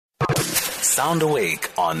Sound Awake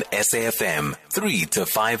on SAFM, 3 to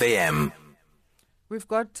 5 a.m. We've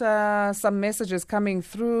got some messages coming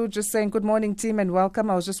through just saying, good morning, team, and welcome.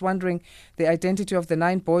 I was just wondering, the identity of the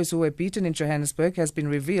 9 boys who were beaten in Johannesburg has been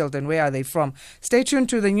revealed, and where are they from? Stay tuned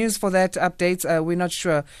to the news for that update. We're not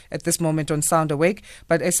sure at this moment on Sound Awake,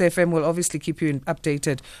 but SAFM will obviously keep you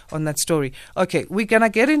updated on that story. Okay, we're going to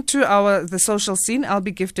get into the social scene.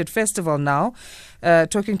 AlbiGifted Festival now,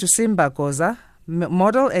 talking to Simba Goza,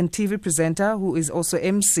 model and TV presenter who is also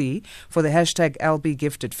MC for the hashtag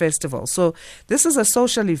AlbiGifted Festival. So this is a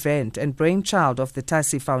social event and brainchild of the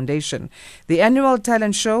Tasi Foundation. The annual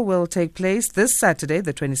talent show will take place this Saturday,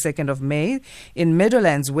 the 22nd of May, in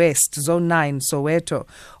Meadowlands West, Zone 9, Soweto.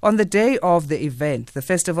 On the day of the event, the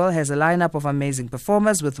festival has a lineup of amazing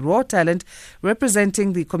performers with raw talent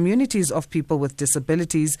representing the communities of people with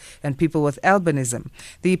disabilities and people with albinism.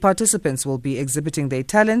 The participants will be exhibiting their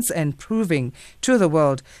talents and proving to the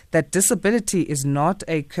world that disability is not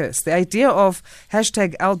a curse. The idea of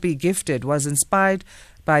hashtag AlbiGifted was inspired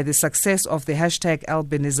by the success of the hashtag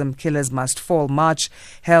Albinism Killers Must Fall March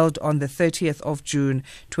held on the 30th of June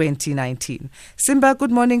 2019. Simba, good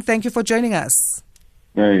morning. Thank you for joining us.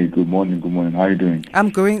 Hey, good morning. Good morning. How are you doing? I'm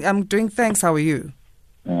doing thanks. How are you?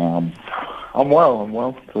 I'm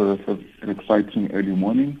well. It's an exciting early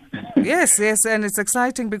morning. Yes, and it's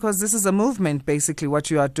exciting because this is a movement, basically,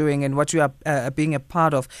 what you are doing and what you are being a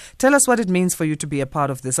part of. Tell us what it means for you to be a part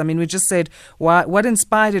of this. I mean, we just said what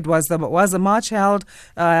inspired it was the march held,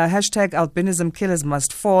 hashtag Albinism Killers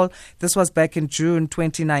Must Fall. This was back in June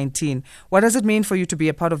 2019. What does it mean for you to be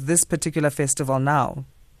a part of this particular festival now?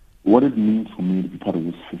 What it means for me to be part of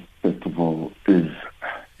this festival is,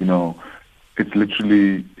 it's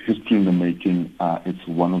literally history in the making. It's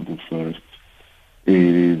one of the first. It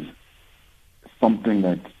is something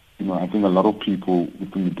that, I think a lot of people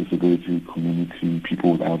within the disability community,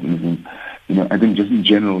 people with albinism, I think just in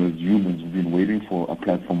general as humans, we've been waiting for a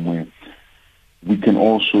platform where we can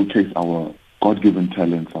all showcase our God-given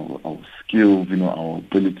talents, our skills, our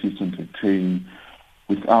abilities to entertain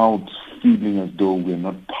without feeling as though we're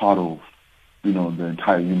not part of, the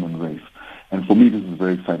entire human race. And for me, this is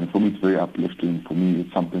very exciting. For me, it's very uplifting. For me,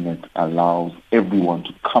 it's something that allows everyone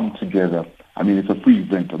to come together. I mean, it's a free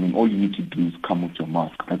event. I mean, all you need to do is come with your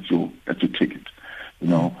mask. That's your ticket,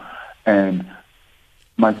 And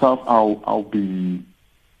myself, I'll be doing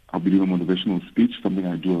a motivational speech, something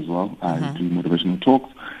I do as well. I do motivational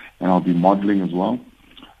talks, and I'll be modeling as well.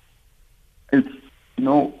 It's,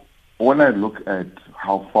 when I look at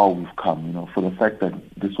how far we've come, for the fact that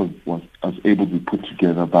this was able to be put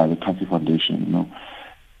together by the Tasi Foundation,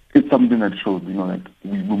 it's something that shows, that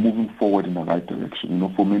we're moving forward in the right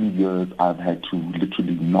direction. For many years, I've had to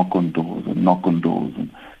literally knock on doors,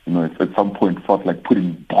 and at some point felt like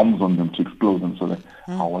putting bombs on them to explode them so that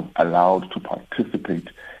I was allowed to participate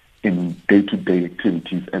in day-to-day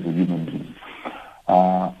activities as a human being.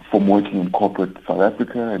 From working in corporate South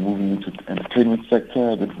Africa and moving into the entertainment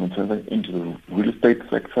sector, then into the real estate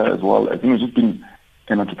sector as well. I think it's just being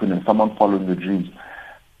an entrepreneur, someone following their dreams.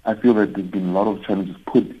 I feel that there's been a lot of challenges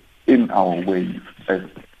put in our way as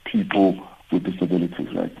people with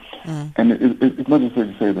disabilities, right? And it's not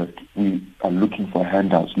necessarily to say that we are looking for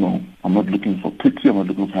handouts. No, I'm not looking for pity. I'm not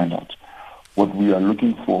looking for handouts. What we are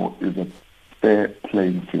looking for is a fair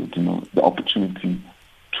playing field. The opportunity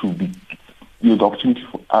to be. The opportunity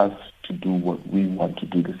for us to do what we want to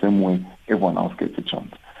do the same way everyone else gets a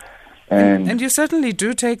chance. And you certainly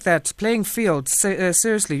do take that playing field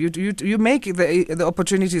seriously. You make the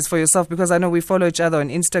opportunities for yourself, because I know we follow each other on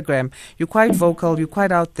Instagram. You're quite vocal, you're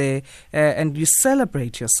quite out there, and you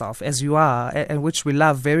celebrate yourself as you are, and which we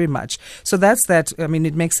love very much. So that's that. I mean,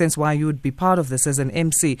 it makes sense why you would be part of this as an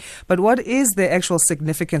MC. But what is the actual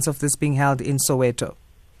significance of this being held in Soweto?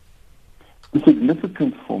 The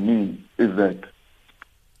significance for me is that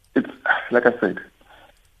it's, like I said,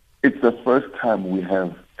 it's the first time we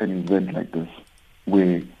have an event like this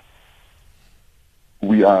where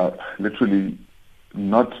we are literally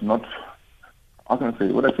not how can I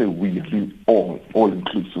say, when I say we, I mean all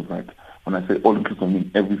inclusive, right? When I say all inclusive, I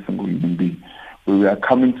mean every single human being, where we are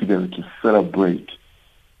coming together to celebrate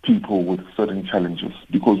people with certain challenges,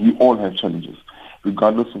 because we all have challenges.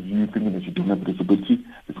 Regardless of you thinking that you don't have a disability,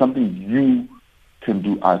 there's something you can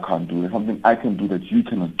do I can't do. There's something I can do that you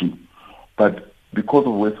cannot do. But because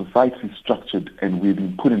of where society is structured and we've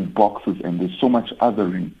been put in boxes and there's so much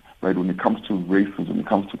othering, right, when it comes to racism, when it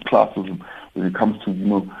comes to classism, when it comes to,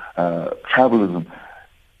 tribalism,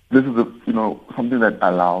 this is something that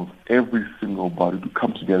allows every single body to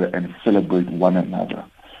come together and celebrate one another.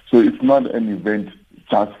 So it's not an event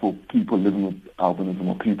just for people living with albinism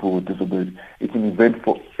or people with disability. It's an event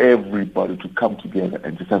for everybody to come together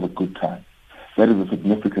and just have a good time. That is the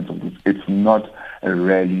significance of this. It's not a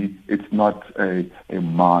rally. It's not a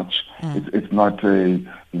march. It's not a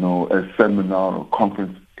seminar or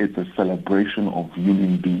conference. It's a celebration of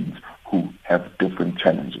human beings who have different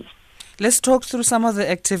challenges. Let's talk through some of the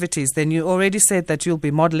activities. Then you already said that you'll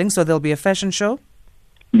be modeling, so there'll be a fashion show?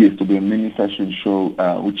 Yes, there'll be a mini fashion show,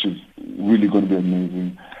 which is really going to be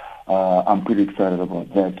amazing. I'm pretty excited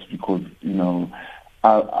about that because,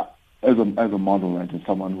 as a model, right, as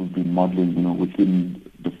someone who's been modeling, within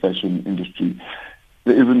the fashion industry,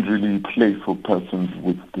 there isn't really place for persons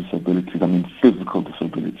with disabilities, physical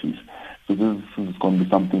disabilities. So this is going to be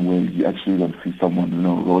something where you actually going to see someone,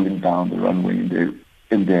 rolling down the runway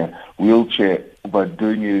in their wheelchair, but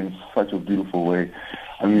doing it in such a beautiful way.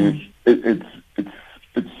 I'm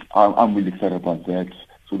really excited about that.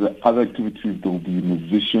 So the other activities, there'll be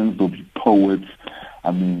musicians, there'll be poets.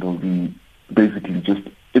 There'll be basically just,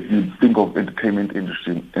 if you think of entertainment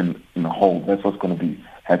industry in a whole, that's what's going to be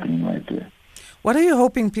happening right there. What are you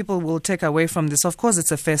hoping people will take away from this? Of course,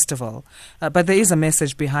 it's a festival, but there is a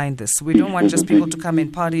message behind this. We don't want just people to come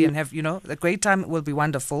and party and have, a great time. Will be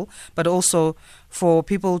wonderful, but also for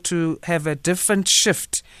people to have a different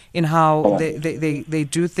shift in how they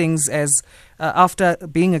do things as after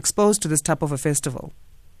being exposed to this type of a festival.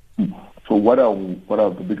 So what are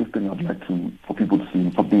the biggest thing I'd like for people to see,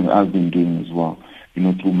 and something that I've been doing as well,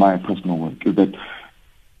 through my personal work, is that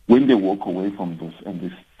when they walk away from this and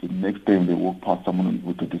the next time they walk past someone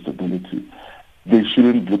with a disability, they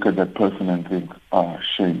shouldn't look at that person and think,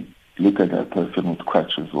 shame. Look at that person with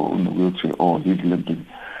crutches or in a wheelchair or he's limping.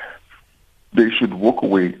 They should walk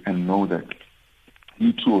away and know that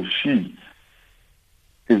he too or she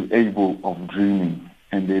is able of dreaming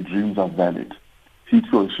and their dreams are valid. He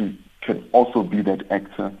too or she can also be that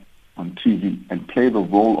actor on TV and play the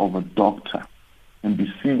role of a doctor and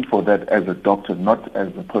be seen for that as a doctor, not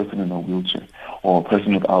as a person in a wheelchair or a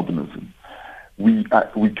person with albinism.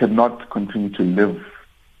 We cannot continue to live,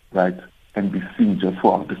 right, and be seen just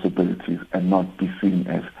for our disabilities and not be seen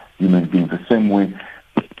as human beings. The same way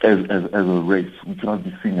as a race, we cannot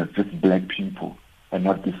be seen as just black people and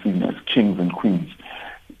not be seen as kings and queens.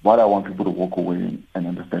 What I want people to walk away and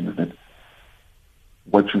understand is that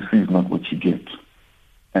what you see is not what you get.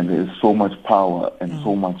 And there is so much power and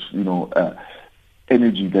so much,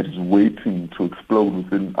 energy that is waiting to explode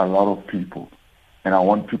within a lot of people. And I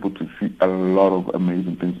want people to see a lot of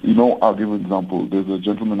amazing things. I'll give you an example. There's a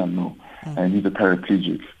gentleman I know, and he's a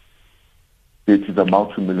paraplegic. He's a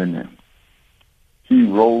multi-millionaire.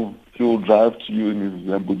 He'll drive to you in his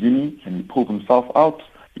Lamborghini, and he pulls himself out,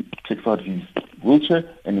 he takes out his wheelchair,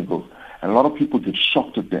 and he goes. And a lot of people get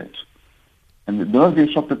shocked at that. And they're not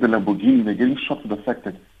getting shocked at the Lamborghini, they're getting shocked at the fact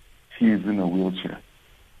that he is in a wheelchair.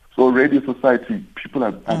 So already in society, people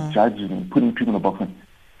are judging and putting people in a box. And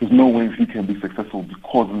there's no way he can be successful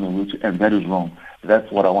because in a wheelchair, and that is wrong.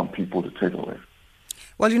 That's what I want people to take away.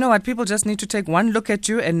 Well, you know what? People just need to take one look at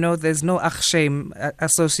you and know there's no shame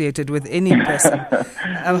associated with any person.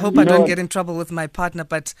 I hope I don't get in trouble with my partner,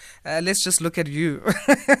 but let's just look at you.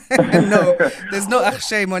 No, there's no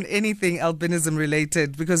shame on anything albinism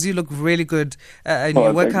related because you look really good and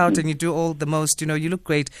you work out and you do all the most. You look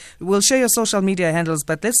great. We'll share your social media handles,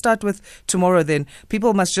 but let's start with tomorrow then.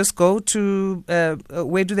 People must just go to,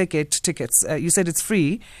 where do they get tickets? You said it's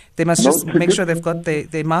free. They must just make sure they've got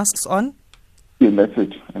their masks on. Yeah, that's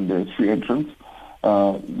it. And there's free entrance.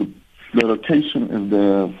 The location is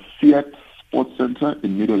the Fiat Sports Center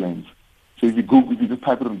in Meadowlands. So if you just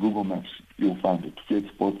type it on Google Maps, you'll find it. Fiat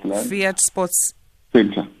Sports Land. Fiat Sports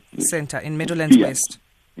Center. Yes. Center in Meadowlands West.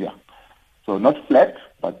 Yeah. So not flat,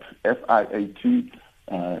 but FIAT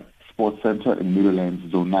Sports Center in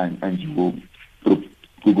Meadowlands Zone 9. And you will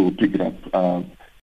Google pick it up.